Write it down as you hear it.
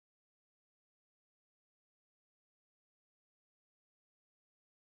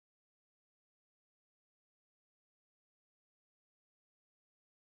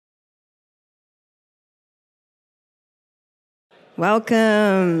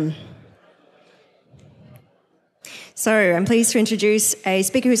Welcome. So I'm pleased to introduce a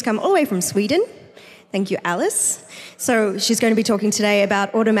speaker who's come all the way from Sweden. Thank you, Alice. So she's going to be talking today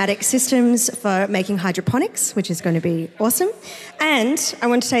about automatic systems for making hydroponics, which is going to be awesome. And I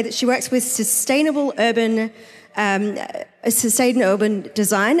want to say that she works with sustainable urban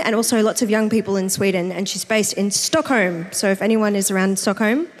design and also lots of young people in Sweden. And she's based in Stockholm. So if anyone is around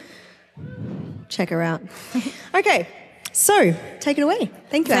Stockholm, check her out. Okay, so take it away.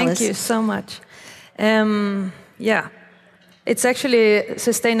 Thank you, Alice. Thank you so much. Yeah, it's actually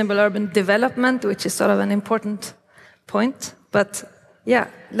sustainable urban development, which is sort of an important point. But yeah,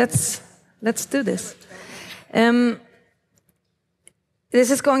 let's do this.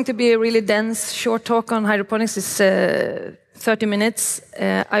 This is going to be a really dense, short talk on hydroponics. It's 30 minutes.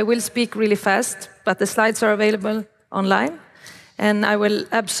 I will speak really fast, but the slides are available online. And I will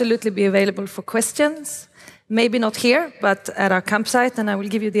absolutely be available for questions. Maybe not here, but at our campsite, and I will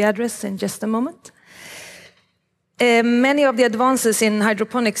give you the address in just a moment. Many of the advances in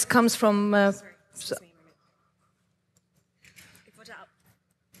hydroponics comes from...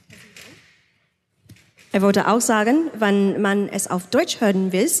 wollte auch sagen, wenn man es auf Deutsch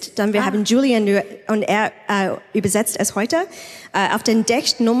hören will, dann wir haben Julian und er übersetzt es heute auf den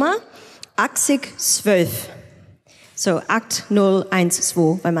Textnummer 8012. So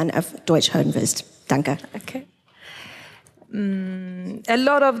 8012, wenn man auf Deutsch hören will. Danke. Okay. A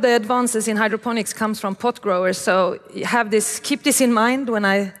lot of the advances in hydroponics comes from pot growers, so keep this in mind when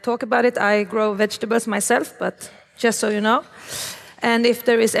I talk about it. I grow vegetables myself, but just so you know. And if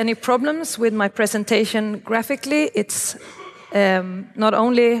there is any problems with my presentation graphically, it's not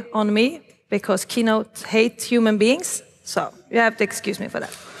only on me, because Keynote hate human beings, so you have to excuse me for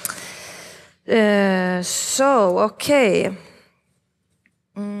that. Okay.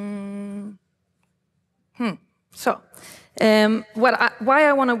 Why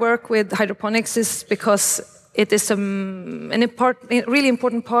I want to work with hydroponics is because it is a really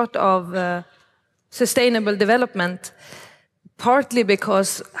important part of sustainable development, partly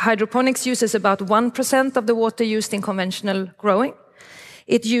because hydroponics uses about 1% of the water used in conventional growing.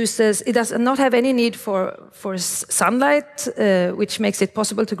 It does not have any need for sunlight, which makes it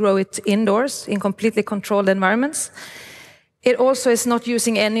possible to grow it indoors in completely controlled environments. It also is not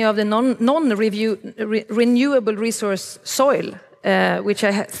using any of the non-renewable resource soil, which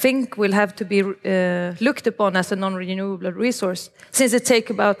I think will have to be looked upon as a non-renewable resource, since it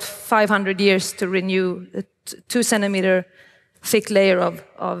takes about 500 years to renew a 2 centimeter thick layer of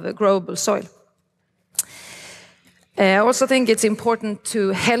growable soil. I also think it's important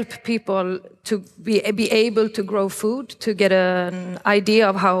to help people to be able to grow food, to get an idea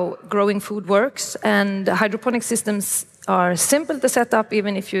of how growing food works. And hydroponic systems are simple to set up,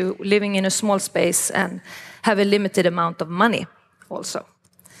 even if you're living in a small space and have a limited amount of money also.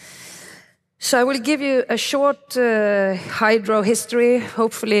 So I will give you a short hydro history,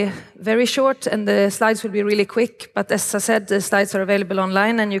 hopefully very short, and the slides will be really quick. But as I said, the slides are available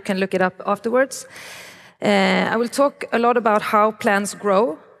online and you can look it up afterwards. I will talk a lot about how plants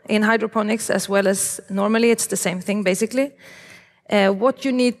grow in hydroponics, as well as normally it's the same thing basically. What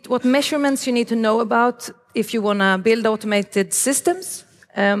measurements you need to know about if you want to build automated systems,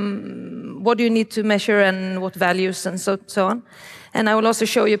 what do you need to measure and what values and so on. And I will also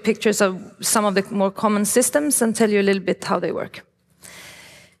show you pictures of some of the more common systems and tell you a little bit how they work.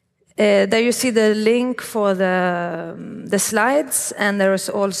 There you see the link for the slides, and there is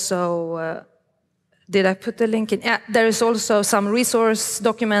also... did I put the link in? Yeah, there is also some resource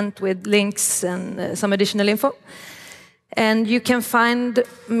document with links and some additional info. And you can find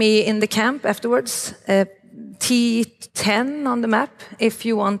me in the camp afterwards, T10 on the map, if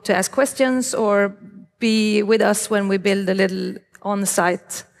you want to ask questions or be with us when we build a little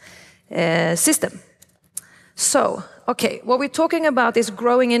on-site system. So, okay, what we're talking about is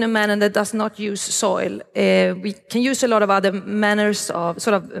growing in a manner that does not use soil. We can use a lot of other manners of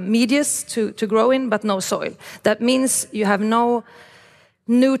sort of medias to grow in, but no soil. That means you have no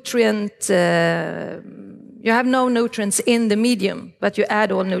nutrients in the medium, but you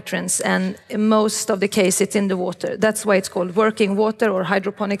add all nutrients, and in most of the case it's in the water. That's why it's called working water or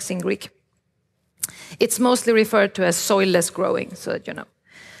hydroponics in Greek. It's mostly referred to as soilless growing, so that you know.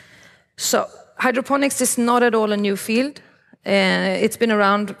 So, hydroponics is not at all a new field. It's been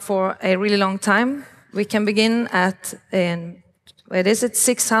around for a really long time. We can begin at,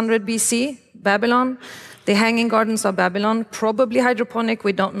 600 BC, Babylon. The Hanging Gardens of Babylon, probably hydroponic,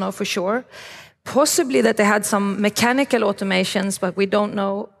 we don't know for sure. Possibly that they had some mechanical automations, but we don't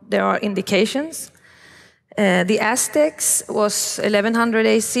know. There are indications. The Aztecs was 1100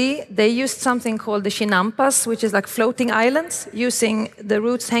 AC. They used something called the chinampas, which is like floating islands, using the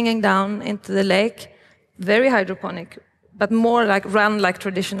roots hanging down into the lake. Very hydroponic, but more like run like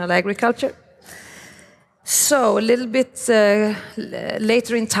traditional agriculture. So a little bit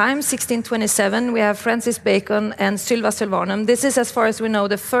later in time, 1627, we have Francis Bacon and Sylva Sylvanum. This is, as far as we know,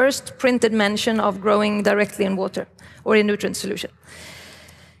 the first printed mention of growing directly in water or in nutrient solution.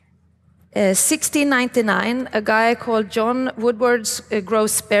 1699, a guy called John Woodward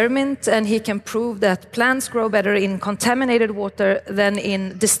grows spearmint, and he can prove that plants grow better in contaminated water than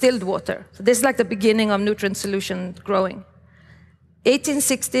in distilled water. So this is like the beginning of nutrient solution growing.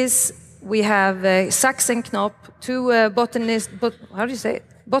 1860s, we have Sachs and Knopp, two botanists.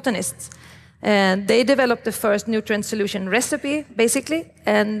 And they developed the first nutrient solution recipe, basically,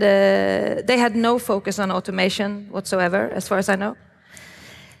 and they had no focus on automation whatsoever, as far as I know.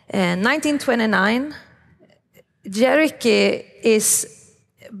 1929, Jericke is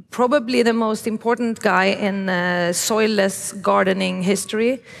probably the most important guy in soilless gardening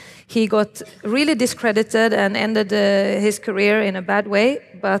history. He got really discredited and ended his career in a bad way,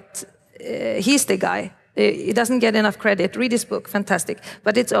 but he's the guy. He doesn't get enough credit. Read his book, fantastic,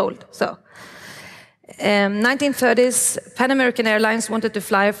 but it's old. So, 1930s, Pan American Airlines wanted to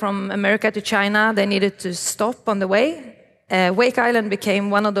fly from America to China. They needed to stop on the way. Wake Island became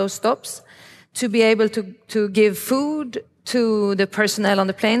one of those stops to be able to give food to the personnel on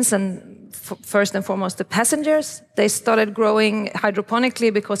the planes and first and foremost the passengers. They started growing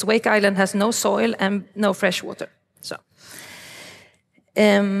hydroponically because Wake Island has no soil and no fresh water. So,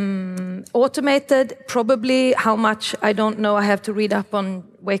 automated, probably how much, I don't know. I have to read up on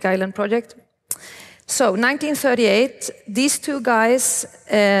Wake Island project. So, 1938, these two guys,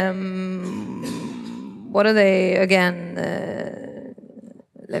 what are they again?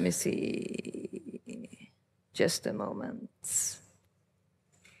 Let me see. Just a moment.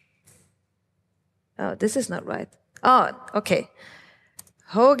 Oh, this is not right. Oh, okay.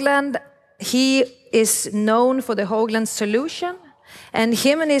 Hoagland, he is known for the Hoagland solution. And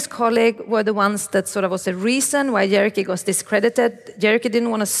him and his colleague were the ones that sort of was the reason why Jericke got discredited. Jericke didn't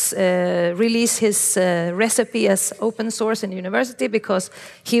want to release his recipe as open source in the university because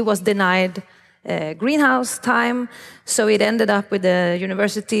he was denied greenhouse time, so it ended up with the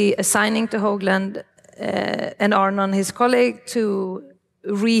university assigning to Hoagland and Arnon, his colleague, to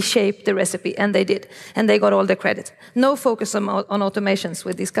reshape the recipe, and they did, and they got all the credit. No focus on automations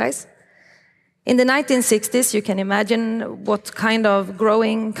with these guys. In the 1960s, you can imagine what kind of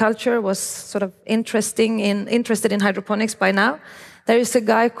growing culture was sort of interested in hydroponics by now. There is a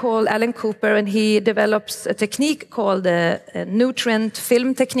guy called Alan Cooper, and he develops a technique called the nutrient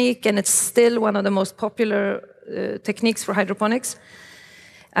film technique, and it's still one of the most popular techniques for hydroponics.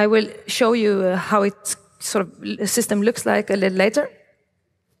 I will show you how it sort of system looks like a little later.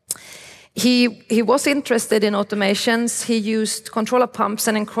 He was interested in automations. He used control of pumps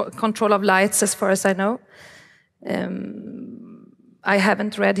and control of lights, as far as I know. I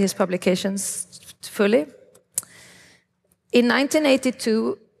haven't read his publications fully. In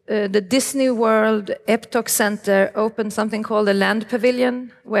 1982, the Disney World Eptok Center opened something called the Land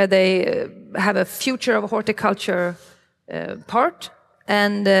Pavilion, where they have a future of horticulture part,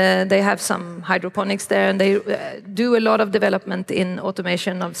 and they have some hydroponics there, and they do a lot of development in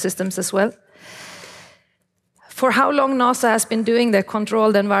automation of systems as well. For how long NASA has been doing the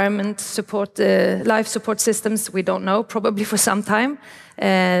controlled environment support, life support systems, we don't know, probably for some time.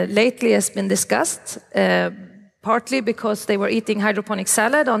 Lately has been discussed, partly because they were eating hydroponic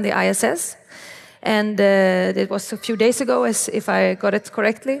salad on the ISS, and it was a few days ago, if I got it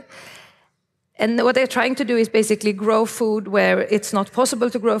correctly. And what they're trying to do is basically grow food where it's not possible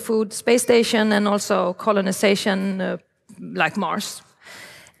to grow food, space station, and also colonization like Mars.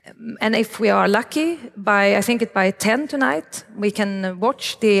 And if we are lucky, I think by 10 tonight, we can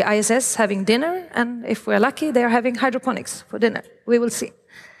watch the ISS having dinner, and if we're lucky, they're having hydroponics for dinner. We will see.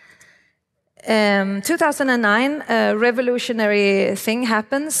 2009, a revolutionary thing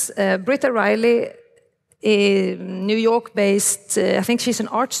happens. Britta Riley, a New York-based, I think she's an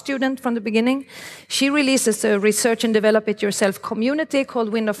art student from the beginning. She releases a research and develop it yourself community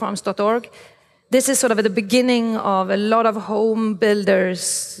called windowfarms.org. This is sort of at the beginning of a lot of home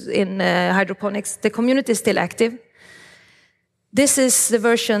builders in hydroponics. The community is still active. This is the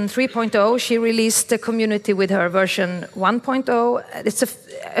version 3.0. She released the community with her version 1.0. It's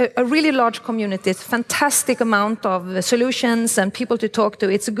a really large community. It's a fantastic amount of solutions and people to talk to.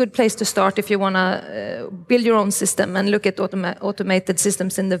 It's a good place to start if you want to build your own system and look at automated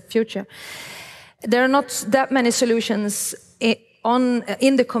systems in the future. There are not that many solutions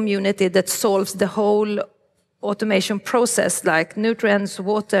in the community that solves the whole automation process like nutrients,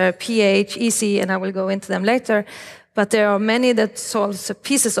 water, pH, EC, and I will go into them later. But there are many that solves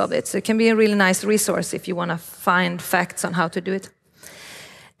pieces of it. So it can be a really nice resource if you want to find facts on how to do it.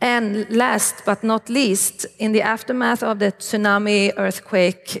 And last but not least, in the aftermath of the tsunami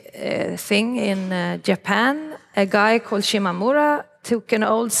earthquake thing in Japan, a guy called Shimamura took an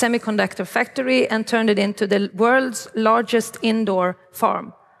old semiconductor factory and turned it into the world's largest indoor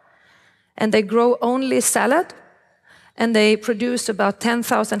farm. And they grow only salad, and they produce about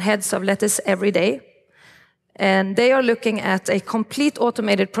 10,000 heads of lettuce every day. And they are looking at a complete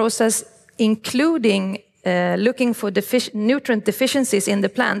automated process, including looking for nutrient deficiencies in the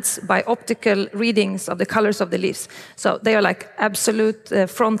plants by optical readings of the colors of the leaves. So they are like absolute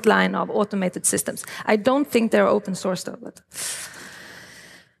front line of automated systems. I don't think they're open source though. But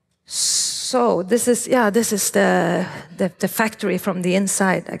so this is the factory from the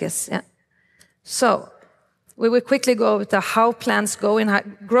inside, I guess. Yeah. So we will quickly go over to how plants grow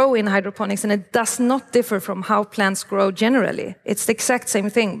in hydroponics, and it does not differ from how plants grow generally. It's the exact same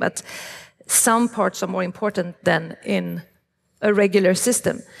thing, but some parts are more important than in a regular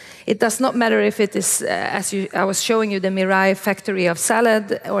system. It does not matter if it is, I was showing you the Mirai factory of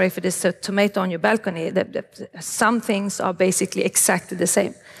salad, or if it is a tomato on your balcony. Some things are basically exactly the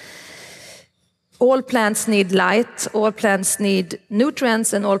same. All plants need light, all plants need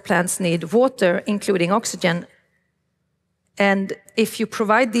nutrients, and all plants need water, including oxygen. And if you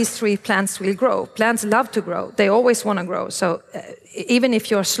provide these three, plants will grow. Plants love to grow. They always want to grow. So even if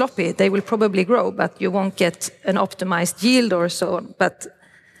you're sloppy, they will probably grow, but you won't get an optimized yield or so on. But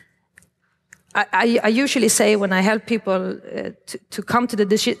I usually say when I help people to come to the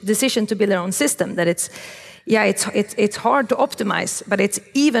decision to build their own system that it's hard to optimize, but it's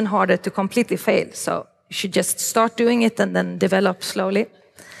even harder to completely fail. So you should just start doing it and then develop slowly.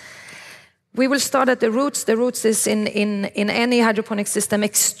 We will start at the roots. The roots is in any hydroponic system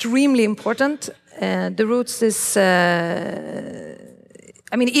extremely important. The roots is,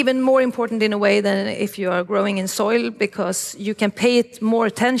 even more important in a way than if you are growing in soil, because you can pay it more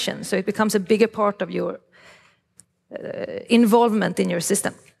attention. So it becomes a bigger part of your involvement in your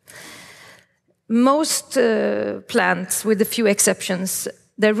system. Most plants, with a few exceptions,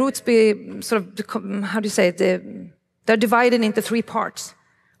 their roots they're divided into three parts.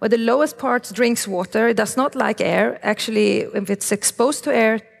 Where the lowest part drinks water, it does not like air. Actually, if it's exposed to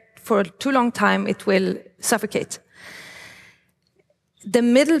air for too long time, it will suffocate. The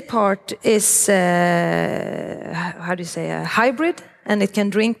middle part is, a hybrid, and it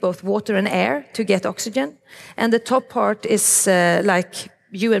can drink both water and air to get oxygen. And the top part is like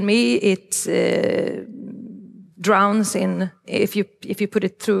you and me, it drowns in, if you put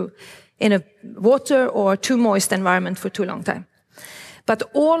it through in a water or too moist environment for too long time. But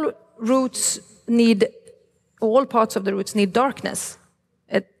all parts of the roots need darkness.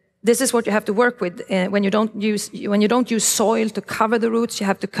 This is what you have to work with when you don't use soil to cover the roots. You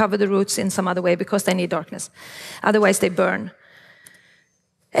have to cover the roots in some other way because they need darkness. Otherwise, they burn.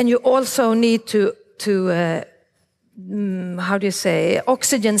 And you also need to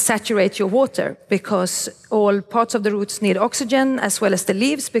oxygen saturate your water, because all parts of the roots need oxygen as well as the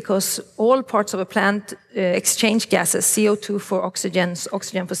leaves, because all parts of a plant exchange gases, CO2 for oxygen,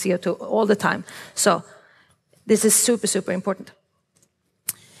 oxygen for CO2 all the time. So this is super, super important.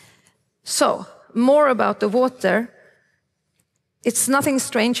 So more about the water. It's nothing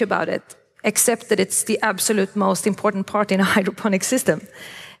strange about it, except that it's the absolute most important part in a hydroponic system.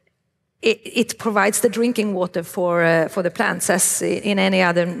 It provides the drinking water for the plants, as in any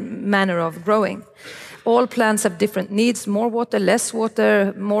other manner of growing. All plants have different needs: more water,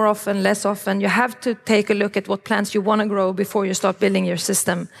 more often, less often. You have to take a look at what plants you want to grow before you start building your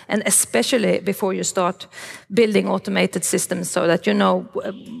system, and especially before you start building automated systems, so that you know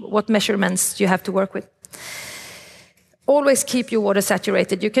what measurements you have to work with. Always keep your water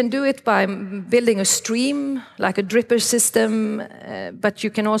saturated. You can do it by building a stream, like a dripper system, but you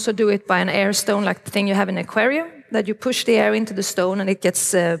can also do it by an air stone, like the thing you have in an aquarium, that you push the air into the stone and it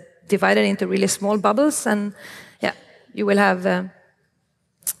gets divided into really small bubbles, and you will have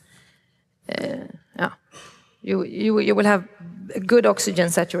you will have good oxygen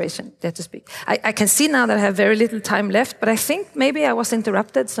saturation, so to speak. I can see now that I have very little time left, but I think maybe I was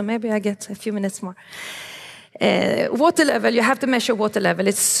interrupted, so maybe I get a few minutes more. Water level, you have to measure water level.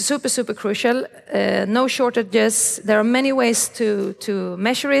 It's super, super crucial. No shortages. There are many ways to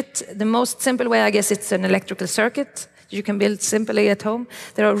measure it. The most simple way, I guess, it's an electrical circuit. You can build simply at home.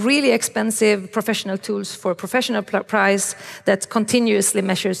 There are really expensive professional tools for professional price that continuously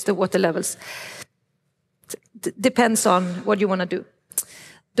measures the water levels. Depends on what you want to do.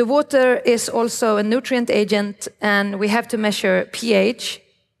 The water is also a nutrient agent, and we have to measure pH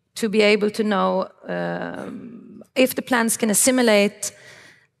to be able to know if the plants can assimilate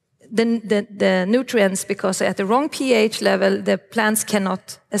the nutrients, because at the wrong pH level, the plants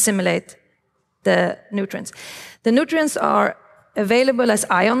cannot assimilate the nutrients. The nutrients are available as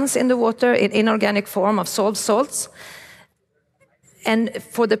ions in the water in inorganic form of salts. And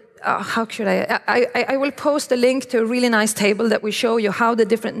for the, how should I will post a link to a really nice table that will show you how the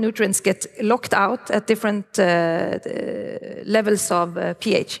different nutrients get locked out at different levels of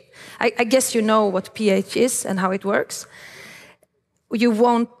pH. I guess you know what pH is and how it works. You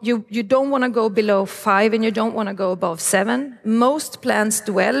don't want to go below 5 and you don't want to go above 7. Most plants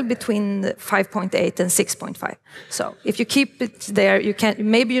dwell between 5.8 and 6.5. So if you keep it there, you can,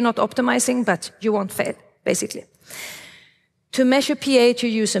 maybe you're not optimizing, but you won't fail, basically. To measure pH, you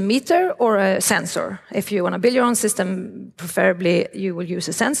use a meter or a sensor. If you want to build your own system, preferably you will use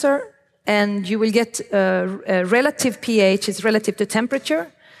a sensor, and you will get a relative pH is relative to temperature,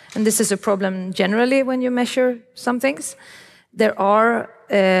 and this is a problem generally when you measure some things. There are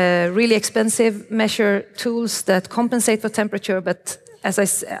really expensive measure tools that compensate for temperature, but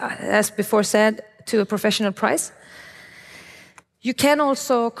as before said, to a professional price. You can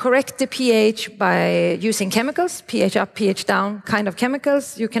also correct the pH by using chemicals, pH up, pH down kind of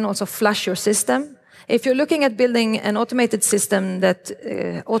chemicals. You can also flush your system. If you're looking at building an automated system that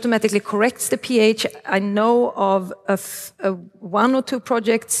automatically corrects the pH, I know of one or two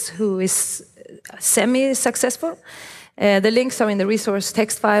projects who is semi-successful. The links are in the resource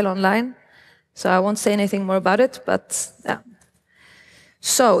text file online, so I won't say anything more about it, but yeah.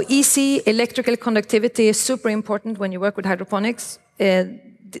 So EC, electrical conductivity, is super important when you work with hydroponics.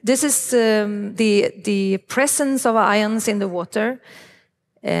 This is the presence of ions in the water.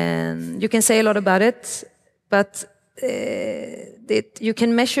 And you can say a lot about it, but you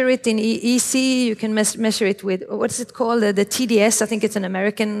can measure it in EC, you can measure it with, what is it called, the TDS, I think it's an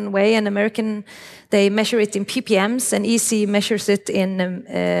American way, they measure it in ppms, and EC measures it in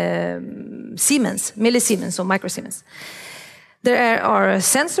Siemens, millisiemens or microsiemens. There are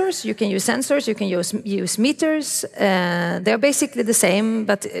sensors, you can use use meters, they're basically the same,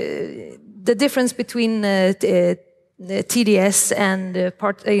 but the difference between the TDS and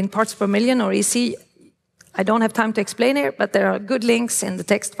in parts per million or EC, I don't have time to explain here, but there are good links in the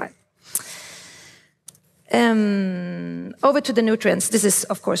text file. Over to the nutrients. This is,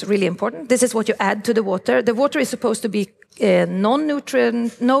 of course, really important. This is what you add to the water. The water is supposed to be no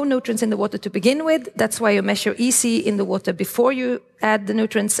nutrients in the water to begin with. That's why you measure EC in the water before you add the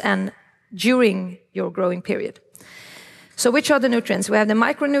nutrients and during your growing period. So which are the nutrients? We have the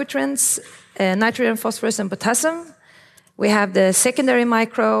micronutrients, nitrogen, phosphorus, and potassium. We have the secondary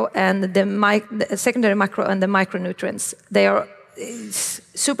micro and the micronutrients. They are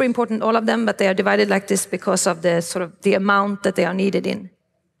super important, all of them, but they are divided like this because of the sort of the amount that they are needed in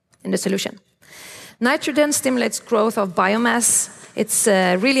the solution. Nitrogen stimulates growth of biomass. It's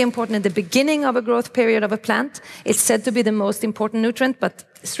really important at the beginning of a growth period of a plant. It's said to be the most important nutrient, but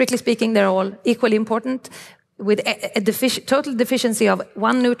strictly speaking, they're all equally important. With a total deficiency of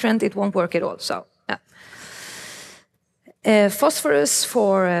one nutrient, it won't work at all. So, yeah. Phosphorus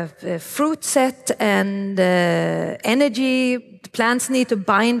for fruit set and energy. Plants need to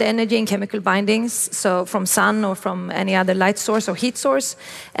bind energy in chemical bindings, so from sun or from any other light source or heat source.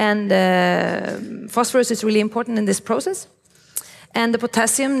 And phosphorus is really important in this process. And the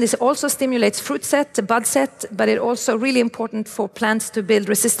potassium, this also stimulates fruit set, bud set, but it's also really important for plants to build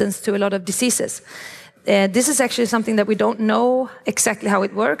resistance to a lot of diseases. This is actually something that we don't know exactly how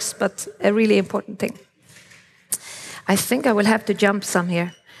it works, but a really important thing. I think I will have to jump some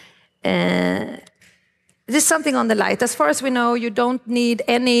here. This is something on the light. As far as we know, you don't need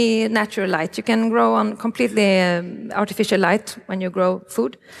any natural light. You can grow on completely artificial light when you grow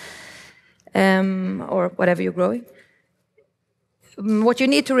food or whatever you're growing. What you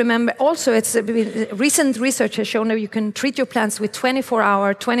need to remember also, recent research has shown that you can treat your plants with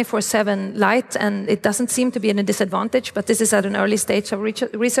 24-hour, 24/7 light, and it doesn't seem to be any disadvantage, but this is at an early stage of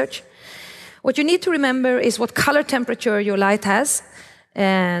research. What you need to remember is what color temperature your light has.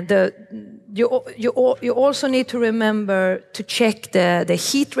 You also need to remember to check the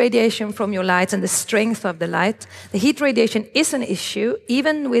heat radiation from your lights and the strength of the light. The heat radiation is an issue,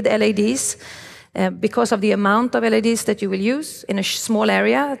 even with LEDs, because of the amount of LEDs that you will use in a small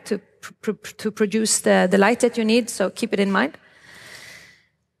area to produce the light that you need, so keep it in mind.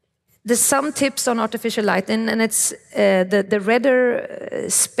 There's some tips on artificial light, and it's the redder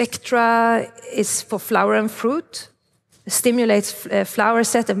spectra is for flower and fruit. stimulates flower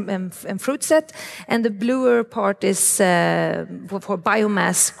set and fruit set, and the bluer part is for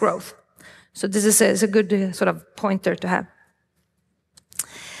biomass growth. So this is a good sort of pointer to have.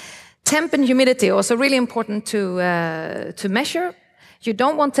 Temp and humidity, also really important to measure. You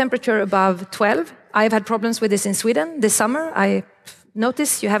don't want temperature above 12. I've had problems with this in Sweden this summer. I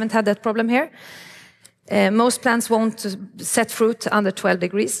notice you haven't had that problem here. Most plants won't set fruit under 12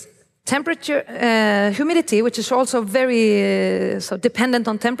 degrees. Temperature, humidity, which is also very so dependent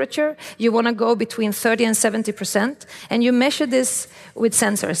on temperature, you want to go between 30 and 70%, and you measure this with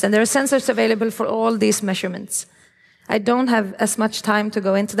sensors, and there are sensors available for all these measurements. I don't have as much time to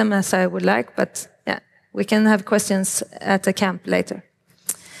go into them as I would like, but yeah, we can have questions at the camp later.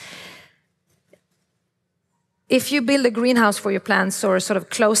 If you build a greenhouse for your plants or a sort of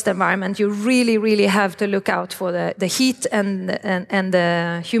closed environment, you really, really have to look out for the heat and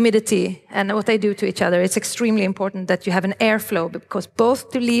the humidity and what they do to each other. It's extremely important that you have an airflow, because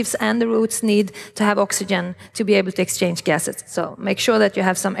both the leaves and the roots need to have oxygen to be able to exchange gases. So make sure that you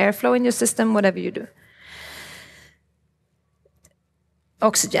have some airflow in your system, whatever you do.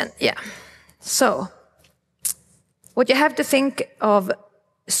 Oxygen, yeah. So what you have to think of,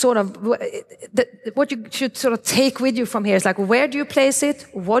 sort of what you should sort of take with you from here is like, where do you place it?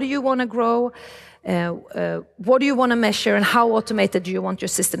 What do you want to grow? What do you want to measure? And how automated do you want your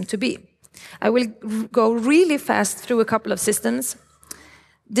system to be? I will go really fast through a couple of systems.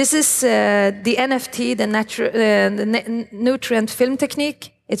 This is the NFT, the nutrient film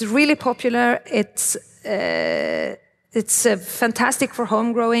technique. It's really popular. It's fantastic for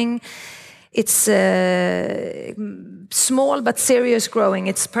home growing. It's small but serious growing.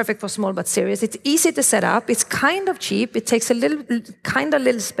 It's perfect for small but serious. It's easy to set up. It's kind of cheap. It takes a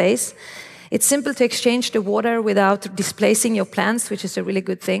little space. It's simple to exchange the water without displacing your plants, which is a really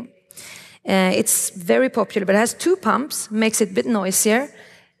good thing. It's very popular, but it has 2 pumps, makes it a bit noisier.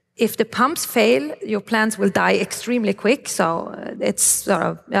 If the pumps fail, your plants will die extremely quick, so it's sort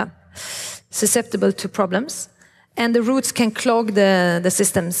of susceptible to problems. And the roots can clog the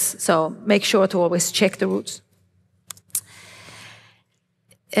systems, so make sure to always check the roots.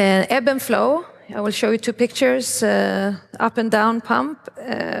 Ebb and flow, I will show you 2 pictures, up and down pump.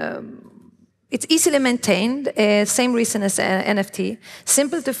 It's easily maintained, same reason as NFT.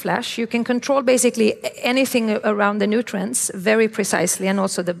 Simple to flush, you can control basically anything around the nutrients very precisely, and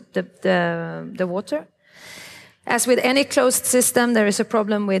also the water. As with any closed system, there is a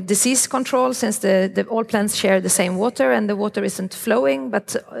problem with disease control, since all plants share the same water, and the water isn't flowing,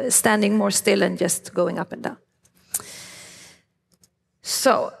 but standing more still and just going up and down.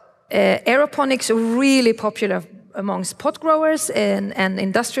 So, aeroponics are really popular amongst pot growers and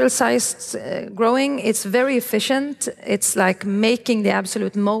industrial-sized growing. It's very efficient. It's like making the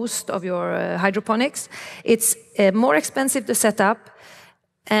absolute most of your hydroponics. It's more expensive to set up,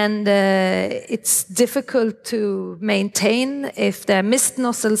 and it's difficult to maintain. If the mist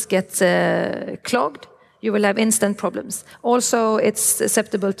nozzles get clogged, you will have instant problems. Also, it's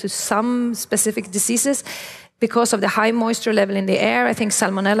susceptible to some specific diseases because of the high moisture level in the air. I think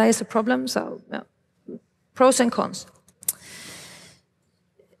salmonella is a problem, so yeah. Pros and cons.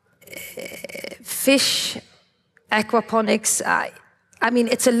 Fish, aquaponics, I mean,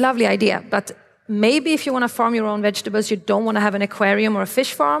 it's a lovely idea, but maybe if you want to farm your own vegetables, you don't want to have an aquarium or a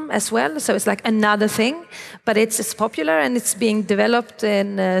fish farm as well, so it's like another thing, but it's popular and it's being developed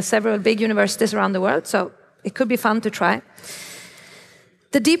in several big universities around the world, so it could be fun to try.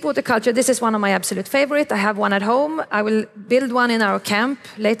 The deep water culture, this is one of my absolute favorite. I have one at home. I will build one in our camp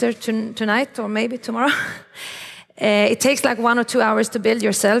later tonight or maybe tomorrow. It takes like 1 or 2 hours to build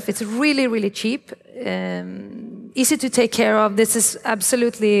yourself. It's really, really cheap, easy to take care of. This is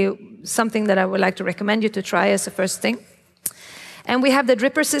absolutely something that I would like to recommend you to try as a first thing. And we have the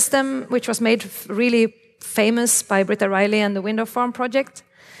dripper system, which was made really famous by Britta Riley and the Window Farm project.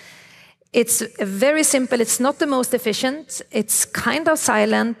 It's very simple. It's not the most efficient. It's kind of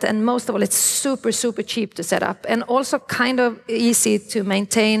silent, and most of all, it's super, super cheap to set up, and also kind of easy to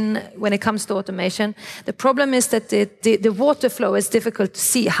maintain when it comes to automation. The problem is that the water flow is difficult to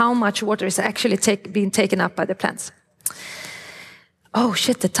see how much water is actually being taken up by the plants. Oh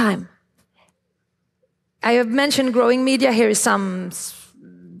shit, the time. I have mentioned growing media. Here is some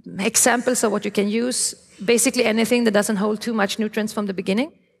examples of what you can use. Basically anything that doesn't hold too much nutrients from the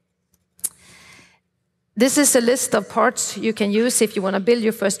beginning. This is a list of parts you can use if you want to build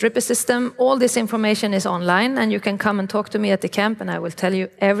your first dripper system. All this information is online, and you can come and talk to me at the camp, and I will tell you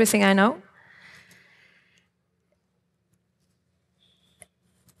everything I know.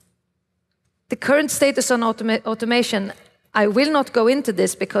 The current status on automation, I will not go into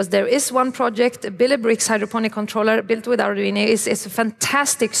this because there is one project, Bulukin hydroponic controller built with Arduino. It's a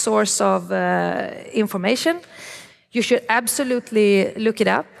fantastic source of information. You should absolutely look it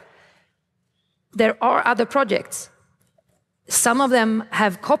up. There are other projects. Some of them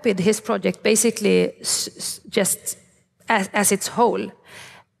have copied his project basically just as its whole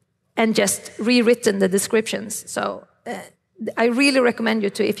and just rewritten the descriptions. So I really recommend you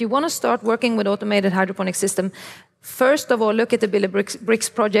to, if you want to start working with automated hydroponic system, first of all, look at the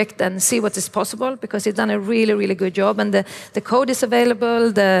Bulukin project and see what is possible, because it's done a really, really good job. And the code is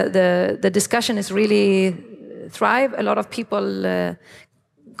available, the discussion is really thrive. A lot of people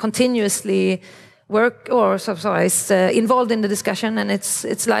continuously work or is involved in the discussion, and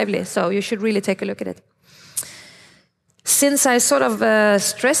it's lively. So you should really take a look at it. Since I sort of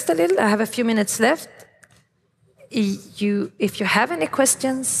stressed a little, I have a few minutes left. If you have any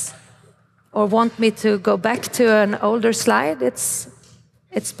questions or want me to go back to an older slide, it's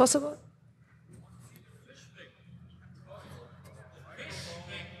possible.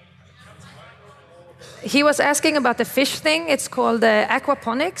 He was asking about the fish thing. It's called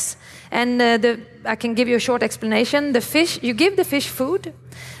aquaponics, and I can give you a short explanation. The fish, you give the fish food,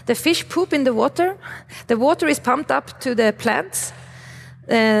 the fish poop in the water is pumped up to the plants.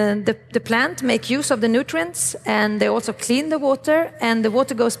 The plant make use of the nutrients, and they also clean the water, and the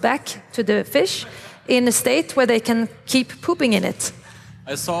water goes back to the fish in a state where they can keep pooping in it.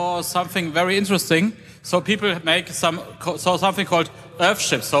 I saw something very interesting. So people make something called earth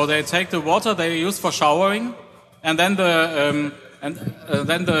ships. So they take the water they use for showering, and then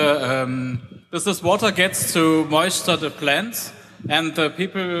this water gets to moisture the plants, and the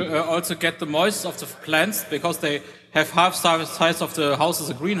people also get the moisture of the plants because they have half the size of the house as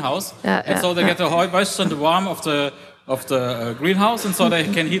a greenhouse, and so they get the moisture and the warmth of the greenhouse, and so they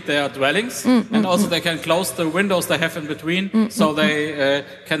can heat their dwellings, and also they can close the windows they have in between, so they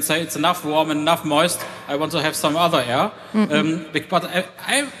can say it's enough warm and enough moist. I want to have some other air, but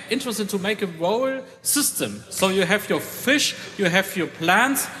I'm interested to make a whole system. So you have your fish, you have your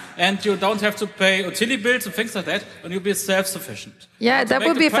plants, and you don't have to pay utility bills and things like that, and you'll be self-sufficient. Yeah, that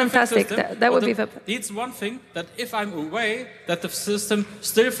would be fantastic. That would be fantastic. It's one thing that if I'm away, that the system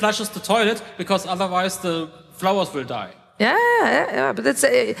still flushes the toilet, because otherwise the flowers will die. Yeah, but it's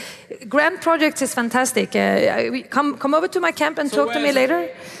Grand Projects is fantastic. Come over to my camp and talk to me later.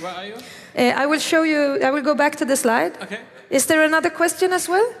 Where are you? I will show you. I will go back to the slide. Okay. Is there another question as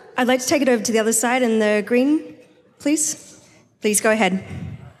well? I'd like to take it over to the other side in the green, please. Please go ahead.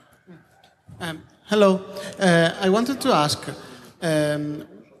 Hello. I wanted to ask,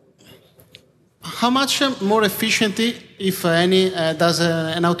 how much more efficiently, if any, does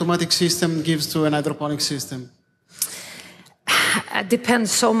an automatic system gives to an hydroponic system? It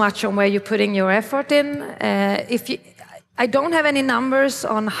depends so much on where you're putting your effort in. I don't have any numbers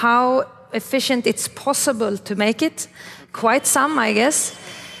on how efficient it's possible to make it. Quite some, I guess.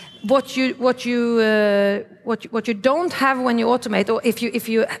 What you don't have when you automate, or if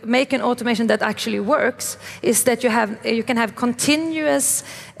you make an automation that actually works, is that you can have continuous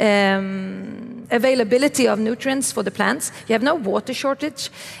availability of nutrients for the plants. You have no water shortage.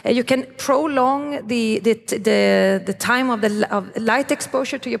 You can prolong the time of light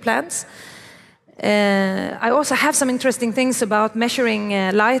exposure to your plants. I also have some interesting things about measuring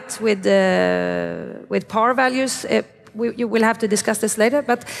light with power values. You will have to discuss this later,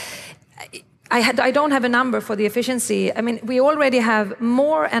 but I don't have a number for the efficiency. I mean, we already have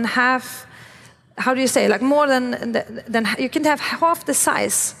more and half. How do you say? Like more than you can have half the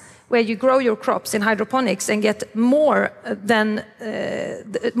size where you grow your crops in hydroponics and get more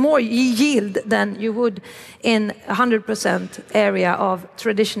yield than you would in 100% area of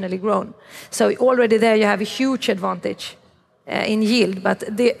traditionally grown. So already there you have a huge advantage in yield, but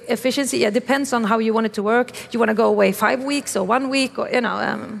the efficiency depends on how you want it to work. You want to go away 5 weeks or 1 week, or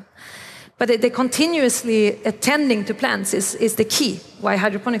but the continuously attending to plants is the key why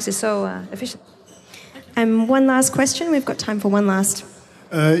hydroponics is so efficient. One last question. We've got time for one last.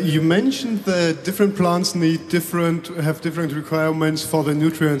 You mentioned that different plants have different requirements for the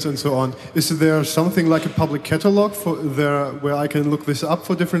nutrients and so on. Is there something like a public catalog where I can look this up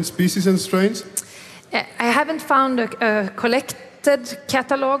for different species and strains? I haven't found a collected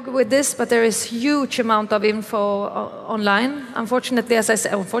catalog with this, but there is huge amount of info online. Unfortunately, as I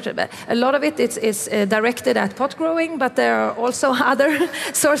said, a lot of it is directed at pot growing, but there are also other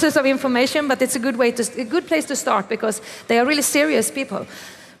sources of information. But it's a good place to start, because they are really serious people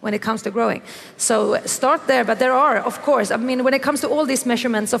when it comes to growing. So start there. But there are, of course, I mean, when it comes to all these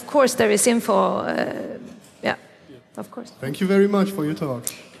measurements, of course, there is info. Of course. Thank you very much for your talk.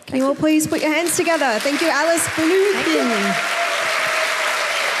 Can you all please put your hands together? Thank you, Alice Bulukin.